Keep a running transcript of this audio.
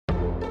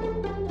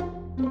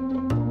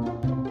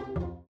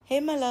Hey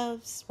my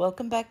loves,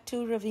 welcome back to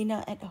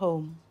Raveena at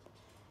Home.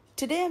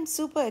 Today I'm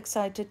super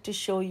excited to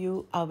show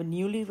you our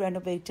newly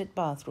renovated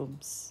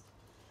bathrooms.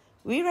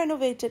 We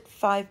renovated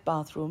 5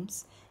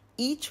 bathrooms.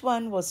 Each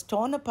one was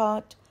torn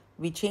apart,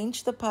 we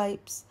changed the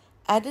pipes,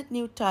 added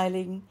new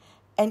tiling,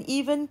 and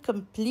even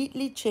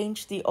completely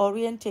changed the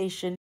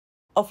orientation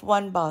of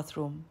one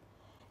bathroom.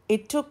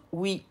 It took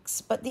weeks,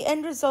 but the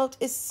end result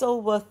is so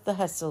worth the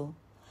hassle.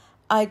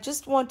 I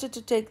just wanted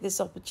to take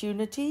this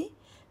opportunity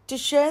to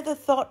share the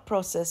thought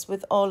process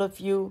with all of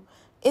you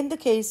in the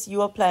case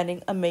you are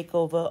planning a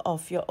makeover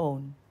of your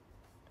own.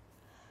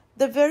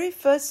 The very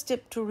first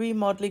tip to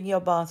remodeling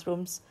your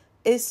bathrooms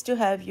is to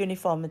have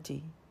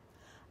uniformity.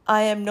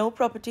 I am no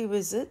property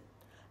wizard,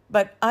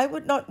 but I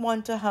would not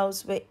want a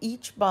house where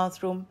each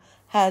bathroom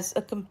has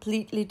a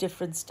completely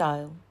different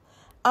style.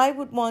 I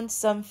would want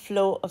some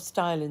flow of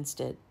style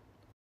instead.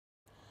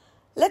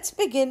 Let's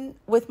begin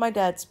with my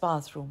dad's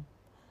bathroom.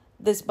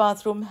 This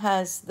bathroom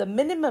has the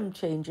minimum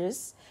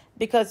changes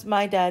because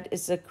my dad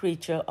is a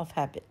creature of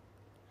habit.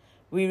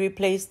 We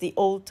replaced the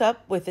old tub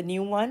with a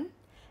new one.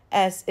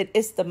 As it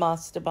is the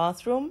master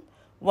bathroom,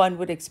 one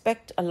would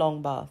expect a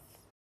long bath.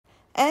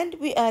 And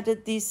we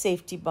added these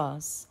safety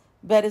bars.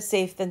 Better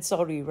safe than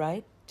sorry,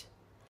 right?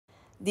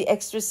 The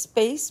extra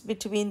space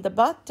between the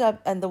bathtub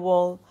and the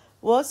wall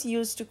was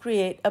used to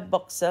create a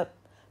box-up,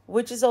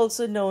 which is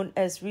also known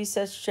as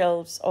recessed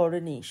shelves or a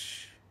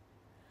niche.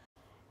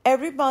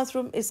 Every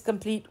bathroom is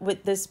complete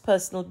with this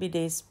personal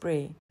bidet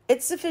spray.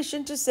 It's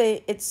sufficient to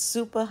say it's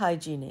super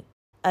hygienic.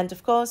 And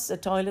of course, a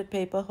toilet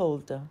paper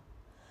holder.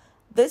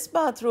 This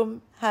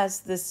bathroom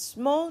has this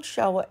small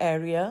shower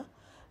area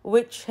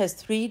which has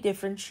 3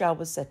 different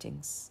shower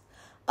settings.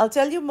 I'll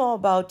tell you more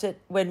about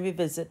it when we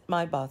visit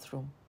my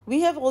bathroom.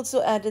 We have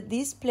also added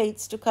these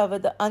plates to cover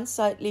the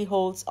unsightly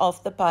holes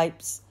of the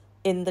pipes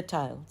in the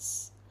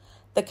tiles.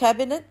 The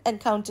cabinet and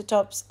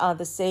countertops are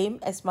the same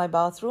as my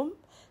bathroom,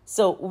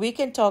 so we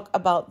can talk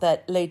about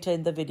that later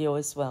in the video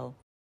as well.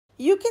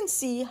 You can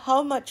see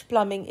how much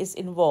plumbing is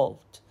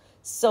involved,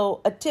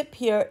 so a tip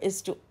here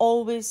is to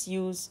always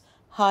use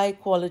high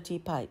quality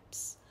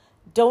pipes.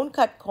 Don't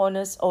cut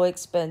corners or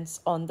expense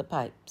on the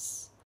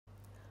pipes.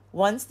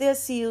 Once they are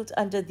sealed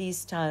under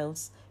these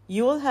tiles,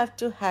 you will have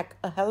to hack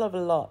a hell of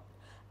a lot,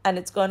 and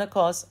it's going to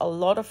cause a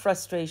lot of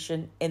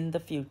frustration in the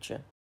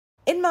future.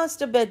 In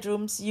master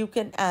bedrooms, you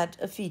can add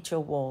a feature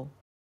wall.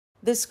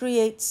 This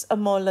creates a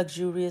more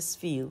luxurious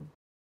feel.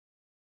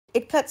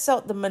 It cuts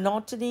out the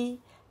monotony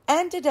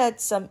and it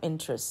adds some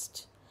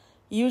interest.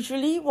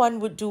 Usually one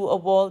would do a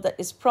wall that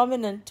is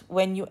prominent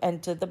when you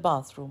enter the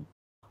bathroom.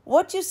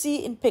 What you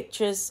see in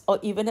pictures or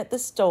even at the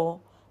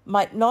store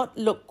might not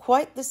look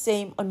quite the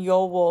same on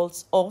your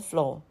walls or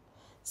floor.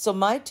 So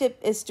my tip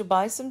is to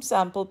buy some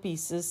sample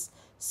pieces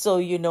so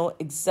you know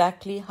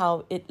exactly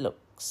how it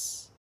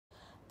looks.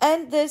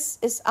 And this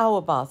is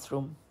our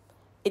bathroom.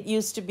 It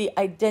used to be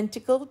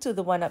identical to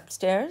the one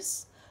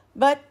upstairs,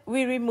 but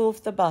we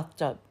removed the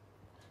bathtub.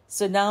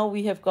 So now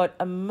we have got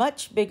a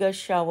much bigger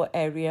shower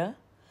area,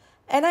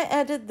 and I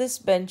added this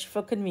bench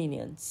for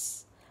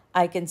convenience.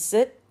 I can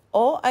sit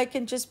or I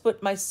can just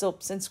put my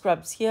soaps and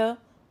scrubs here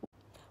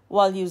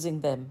while using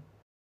them.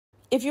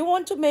 If you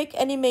want to make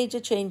any major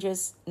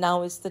changes,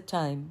 now is the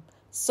time.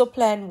 So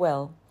plan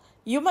well.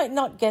 You might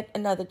not get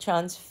another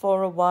chance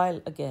for a while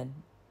again.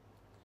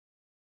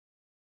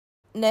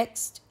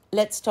 Next,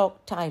 let's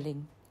talk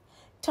tiling.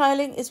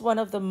 Tiling is one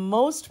of the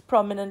most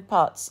prominent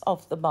parts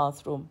of the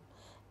bathroom.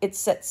 It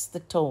sets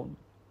the tone.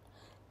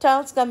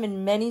 Tiles come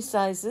in many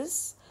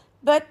sizes,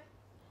 but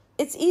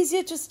it's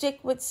easier to stick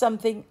with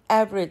something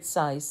average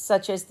size,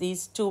 such as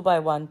these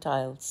 2x1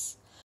 tiles.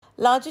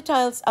 Larger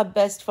tiles are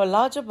best for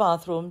larger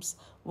bathrooms,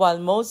 while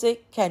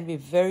mosaic can be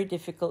very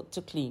difficult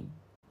to clean.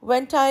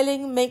 When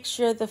tiling, make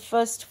sure the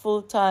first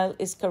full tile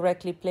is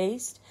correctly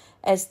placed,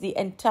 as the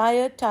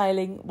entire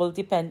tiling will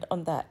depend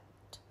on that.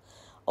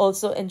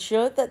 Also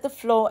ensure that the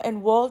floor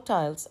and wall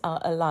tiles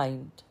are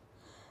aligned.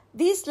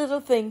 These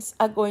little things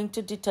are going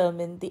to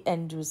determine the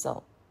end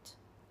result.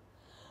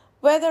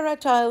 Where there are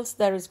tiles,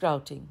 there is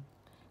grouting.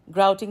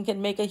 Grouting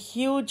can make a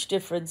huge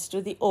difference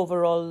to the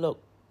overall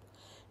look.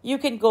 You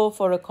can go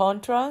for a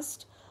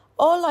contrast,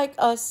 or like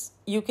us,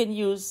 you can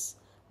use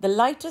the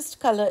lightest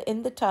color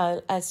in the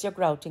tile as your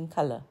grouting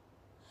color.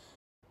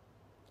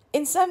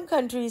 In some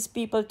countries,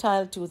 people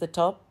tile to the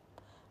top,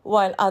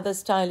 while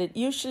others tile it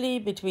usually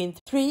between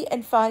 3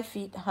 and 5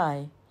 feet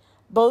high.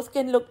 Both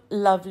can look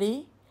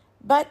lovely,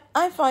 but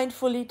I find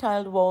fully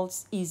tiled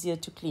walls easier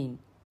to clean.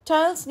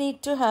 Tiles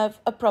need to have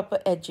a proper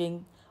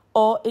edging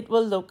or it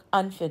will look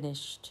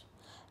unfinished.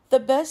 The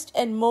best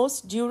and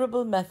most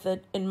durable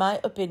method, in my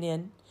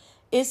opinion,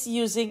 is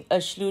using a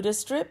Schluter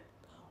strip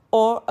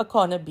or a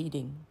corner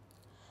beading.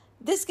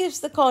 This gives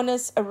the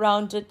corners a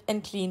rounded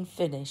and clean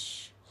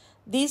finish.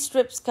 These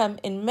strips come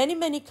in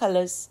many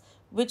colors,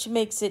 which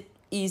makes it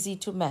easy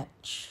to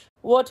match.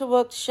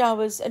 Waterworks,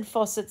 showers and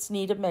faucets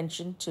need a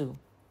mention too.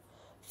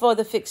 For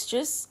the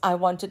fixtures, I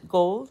wanted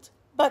gold,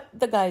 but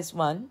the guys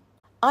won.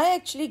 I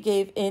actually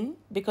gave in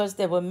because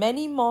there were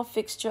many more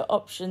fixture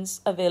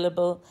options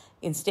available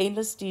in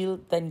stainless steel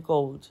than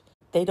gold.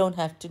 They don't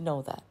have to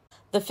know that.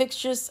 The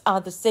fixtures are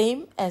the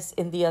same as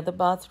in the other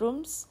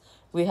bathrooms.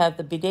 We have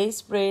the bidet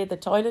spray, the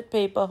toilet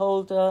paper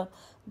holder,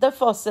 the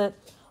faucet,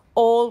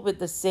 all with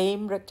the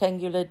same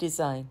rectangular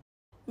design.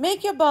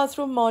 Make your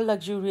bathroom more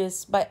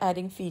luxurious by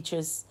adding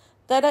features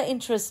that are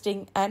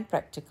interesting and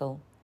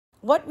practical.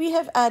 What we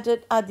have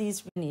added are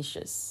these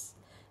niches.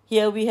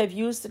 Here we have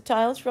used the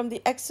tiles from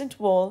the accent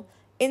wall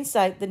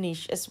inside the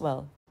niche as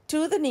well.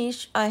 To the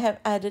niche, I have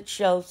added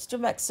shelves to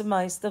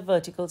maximize the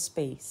vertical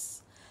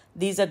space.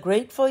 These are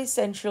great for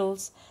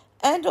essentials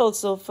and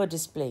also for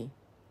display.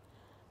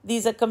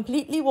 These are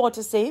completely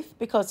water safe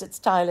because it's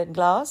tile and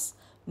glass,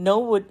 no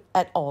wood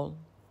at all.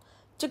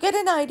 To get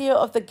an idea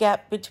of the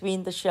gap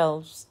between the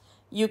shelves,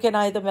 you can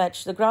either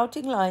match the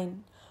grouting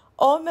line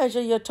or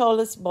measure your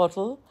tallest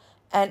bottle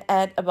and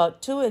add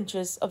about 2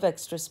 inches of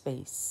extra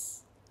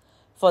space.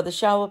 For the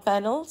shower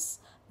panels,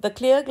 the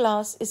clear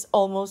glass is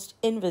almost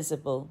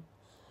invisible.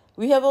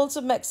 We have also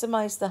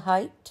maximized the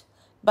height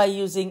by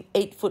using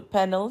 8-foot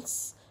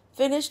panels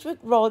finished with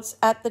rods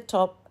at the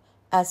top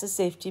as a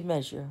safety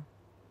measure.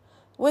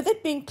 With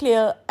it being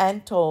clear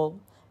and tall,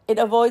 it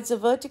avoids a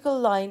vertical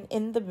line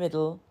in the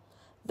middle,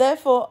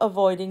 therefore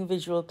avoiding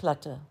visual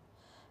clutter.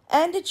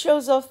 And it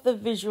shows off the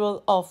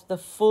visual of the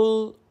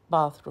full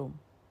bathroom.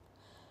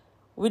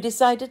 We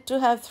decided to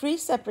have 3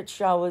 separate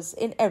showers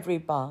in every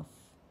bath.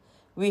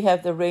 We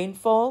have the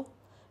rainfall,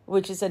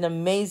 which is an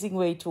amazing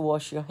way to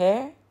wash your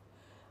hair.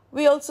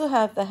 We also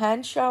have the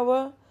hand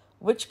shower,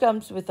 which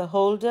comes with a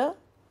holder.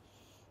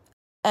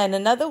 And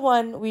another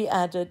one we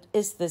added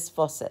is this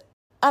faucet.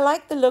 I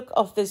like the look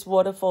of this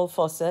waterfall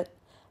faucet,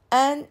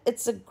 and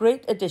it's a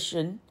great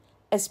addition,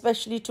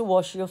 especially to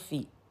wash your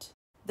feet.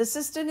 The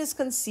cistern is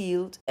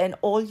concealed and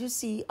all you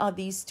see are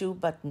these 2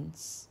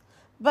 buttons.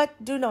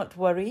 But do not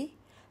worry,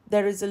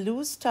 there is a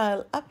loose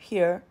tile up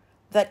here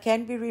that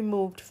can be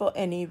removed for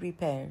any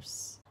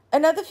repairs.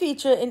 Another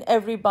feature in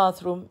every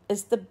bathroom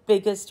is the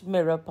biggest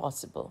mirror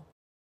possible.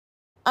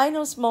 I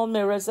know small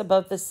mirrors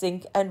above the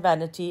sink and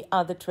vanity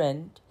are the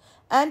trend,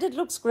 and it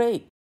looks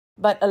great,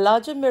 but a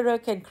larger mirror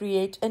can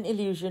create an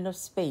illusion of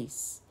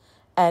space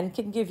and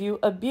can give you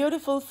a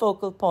beautiful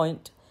focal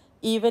point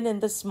even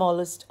in the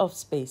smallest of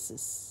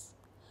spaces.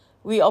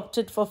 We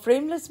opted for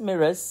frameless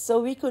mirrors so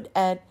we could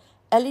add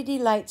LED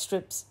light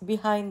strips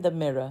behind the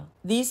mirror.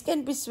 These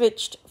can be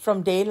switched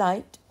from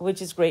daylight,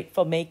 which is great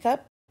for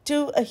makeup,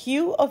 to a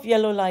hue of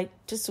yellow light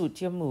to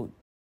suit your mood.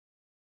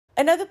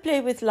 Another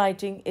play with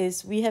lighting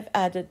is we have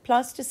added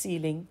plaster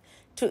ceiling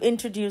to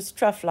introduce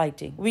trough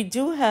lighting. We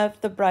do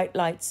have the bright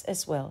lights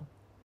as well.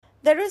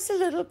 There is a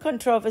little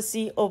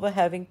controversy over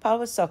having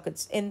power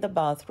sockets in the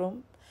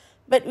bathroom,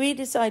 but we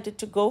decided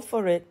to go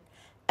for it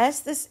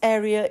as this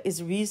area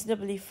is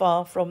reasonably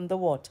far from the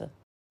water.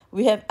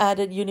 We have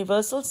added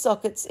universal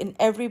sockets in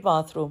every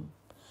bathroom,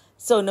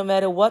 so no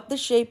matter what the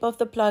shape of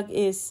the plug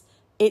is,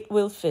 it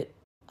will fit.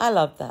 I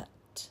love that.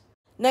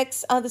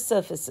 Next are the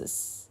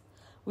surfaces.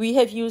 We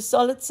have used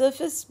solid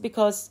surface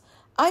because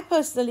I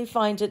personally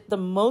find it the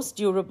most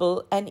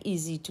durable and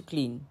easy to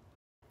clean.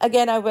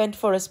 Again, I went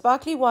for a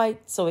sparkly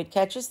white so it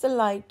catches the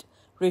light,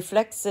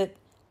 reflects it,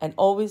 and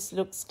always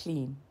looks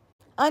clean.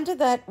 Under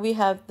that, we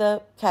have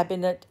the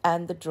cabinet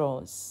and the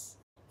drawers.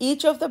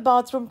 Each of the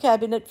bathroom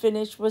cabinet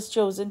finish was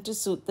chosen to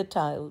suit the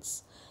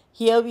tiles.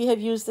 Here we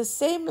have used the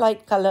same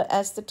light color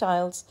as the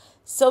tiles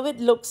so it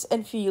looks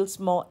and feels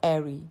more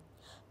airy.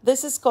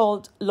 This is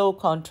called low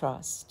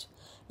contrast.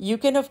 You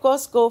can of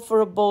course go for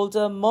a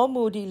bolder, more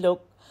moody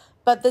look,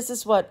 but this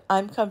is what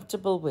I'm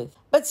comfortable with.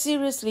 But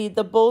seriously,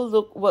 the bold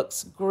look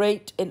works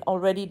great in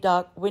already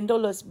dark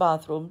windowless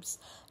bathrooms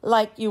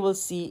like you will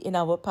see in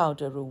our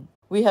powder room.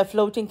 We have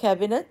floating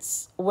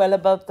cabinets well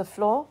above the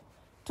floor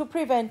to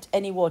prevent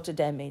any water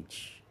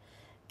damage.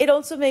 It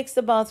also makes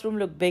the bathroom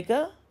look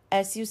bigger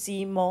as you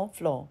see more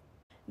floor.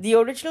 The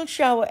original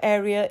shower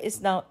area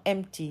is now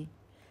empty,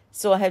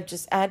 so I have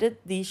just added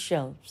these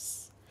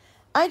shelves.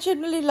 I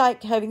generally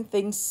like having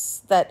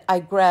things that I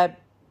grab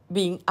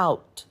being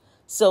out,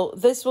 so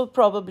this will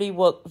probably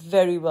work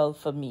very well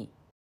for me.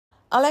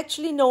 I'll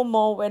actually know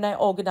more when I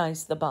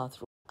organize the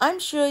bathroom. I'm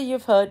sure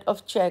you've heard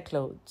of chair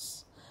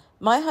clothes.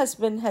 My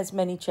husband has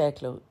many chair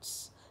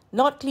clothes.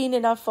 Not clean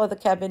enough for the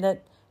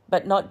cabinet,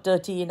 but not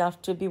dirty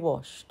enough to be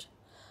washed.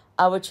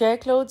 Our chair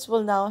clothes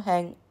will now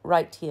hang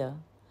right here.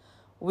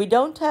 We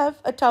don't have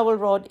a towel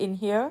rod in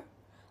here,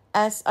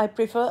 as I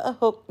prefer a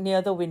hook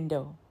near the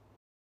window.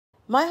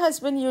 My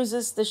husband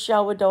uses the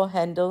shower door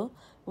handle,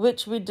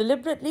 which we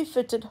deliberately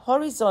fitted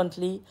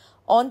horizontally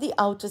on the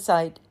outer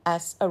side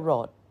as a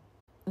rod.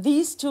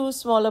 These 2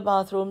 smaller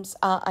bathrooms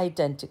are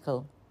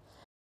identical.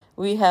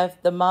 We have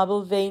the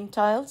marble vein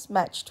tiles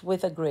matched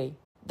with a grey.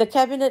 The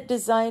cabinet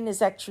design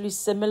is actually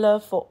similar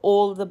for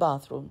all the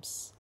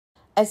bathrooms.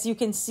 As you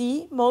can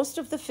see, most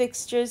of the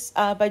fixtures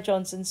are by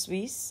Johnson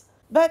Swiss,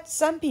 but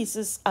some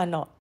pieces are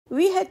not.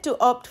 We had to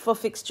opt for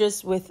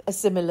fixtures with a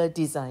similar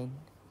design.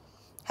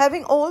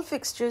 Having all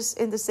fixtures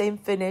in the same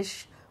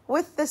finish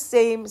with the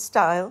same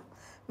style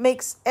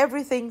makes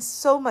everything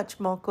so much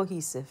more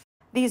cohesive.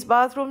 These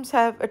bathrooms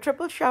have a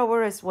triple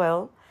shower as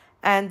well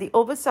and the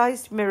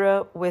oversized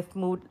mirror with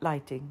mood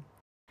lighting.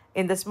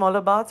 In the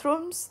smaller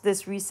bathrooms,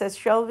 this recessed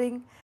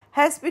shelving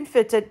has been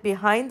fitted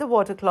behind the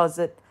water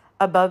closet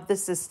above the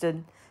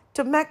cistern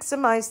to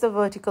maximize the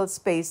vertical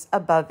space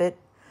above it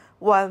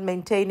while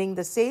maintaining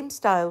the same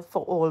style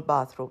for all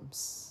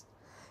bathrooms.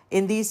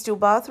 In these two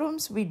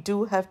bathrooms, we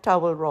do have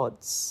towel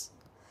rods.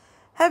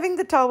 Having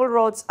the towel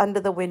rods under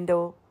the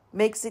window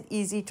makes it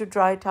easy to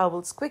dry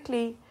towels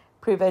quickly,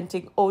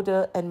 preventing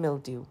odor and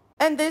mildew.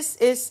 And this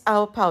is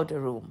our powder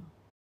room.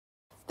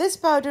 This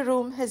powder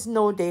room has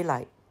no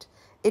daylight.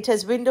 It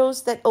has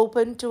windows that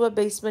open to a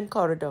basement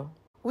corridor.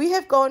 We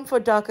have gone for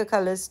darker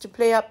colors to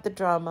play up the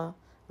drama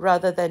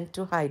rather than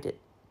to hide it.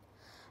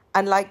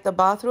 Unlike the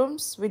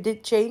bathrooms, we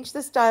did change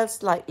the style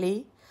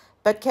slightly,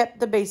 but kept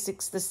the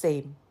basics the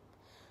same.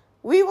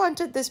 We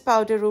wanted this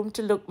powder room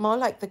to look more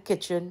like the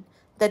kitchen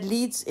that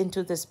leads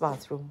into this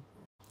bathroom.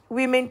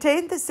 We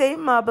maintained the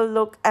same marble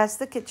look as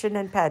the kitchen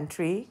and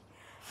pantry,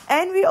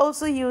 and we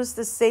also used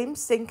the same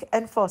sink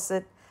and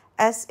faucet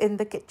as in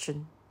the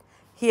kitchen.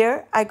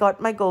 Here, I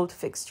got my gold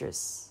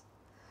fixtures.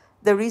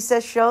 The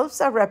recessed shelves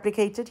are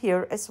replicated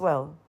here as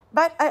well,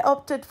 but I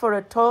opted for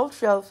a tall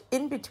shelf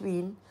in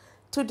between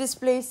to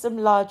display some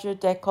larger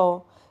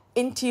decor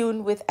in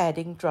tune with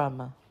adding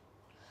drama.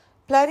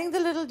 Planning the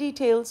little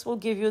details will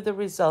give you the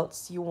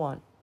results you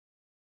want.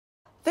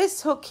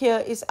 This hook here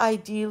is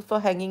ideal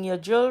for hanging your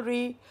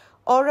jewelry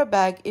or a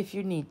bag if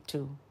you need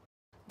to.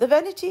 The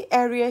vanity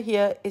area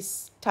here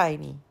is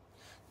tiny.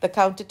 The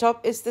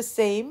countertop is the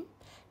same,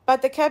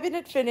 but the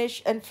cabinet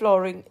finish and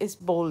flooring is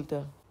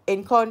bolder.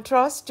 In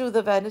contrast to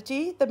the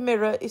vanity, the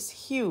mirror is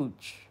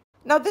huge.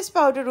 Now this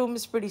powder room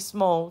is pretty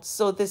small,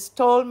 so this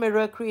tall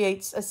mirror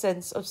creates a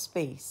sense of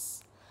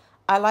space.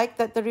 I like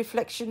that the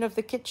reflection of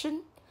the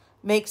kitchen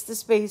makes the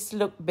space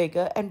look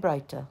bigger and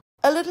brighter.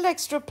 A little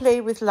extra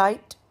play with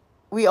light.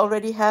 We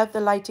already have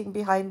the lighting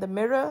behind the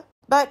mirror,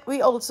 but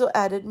we also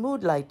added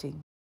mood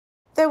lighting.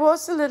 There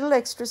was a little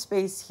extra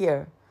space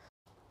here.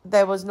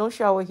 There was no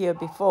shower here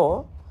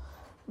before,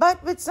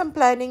 but with some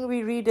planning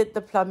we redid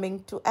the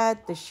plumbing to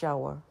add the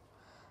shower.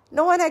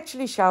 No one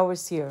actually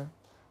showers here,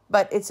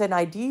 but it's an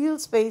ideal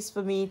space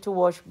for me to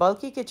wash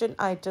bulky kitchen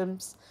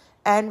items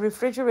and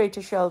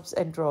refrigerator shelves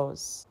and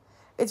drawers.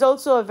 It's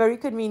also a very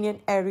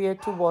convenient area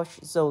to wash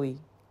Zoe.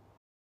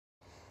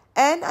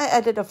 And I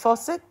added a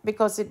faucet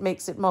because it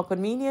makes it more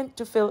convenient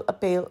to fill a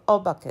pail or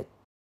bucket.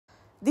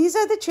 These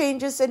are the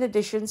changes and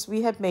additions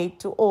we have made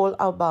to all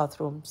our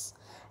bathrooms,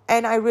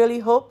 and I really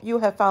hope you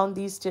have found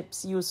these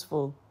tips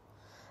useful.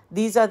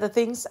 These are the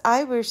things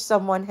I wish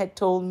someone had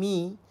told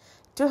me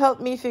to help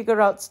me figure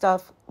out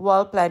stuff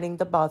while planning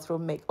the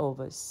bathroom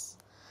makeovers.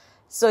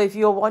 So if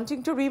you're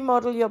wanting to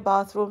remodel your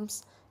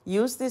bathrooms,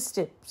 use these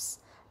tips.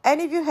 And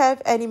if you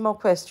have any more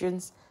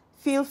questions,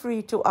 feel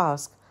free to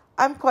ask.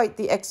 I'm quite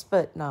the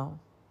expert now.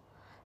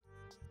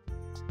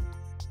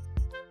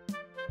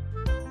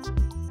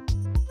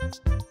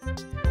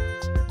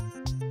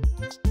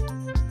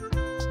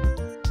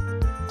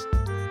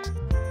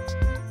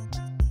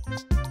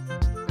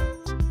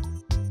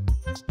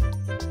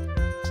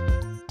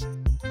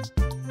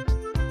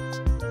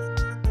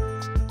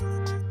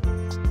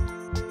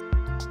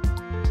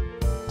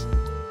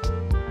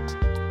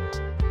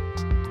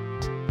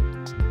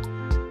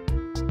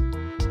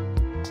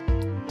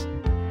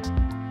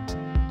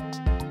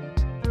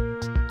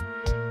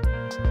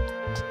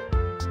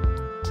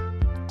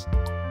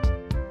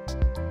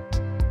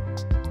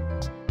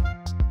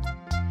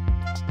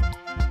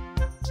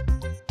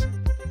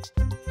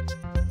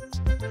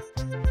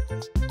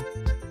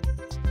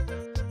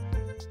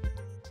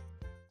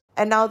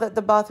 And now that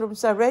the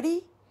bathrooms are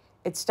ready,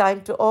 it's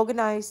time to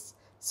organize.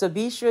 So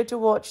be sure to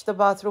watch the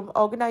bathroom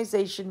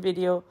organization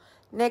video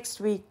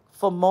next week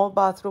for more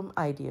bathroom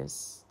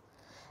ideas.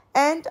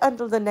 And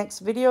until the next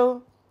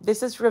video,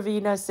 this is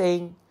Raveena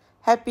saying,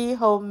 happy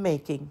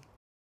homemaking.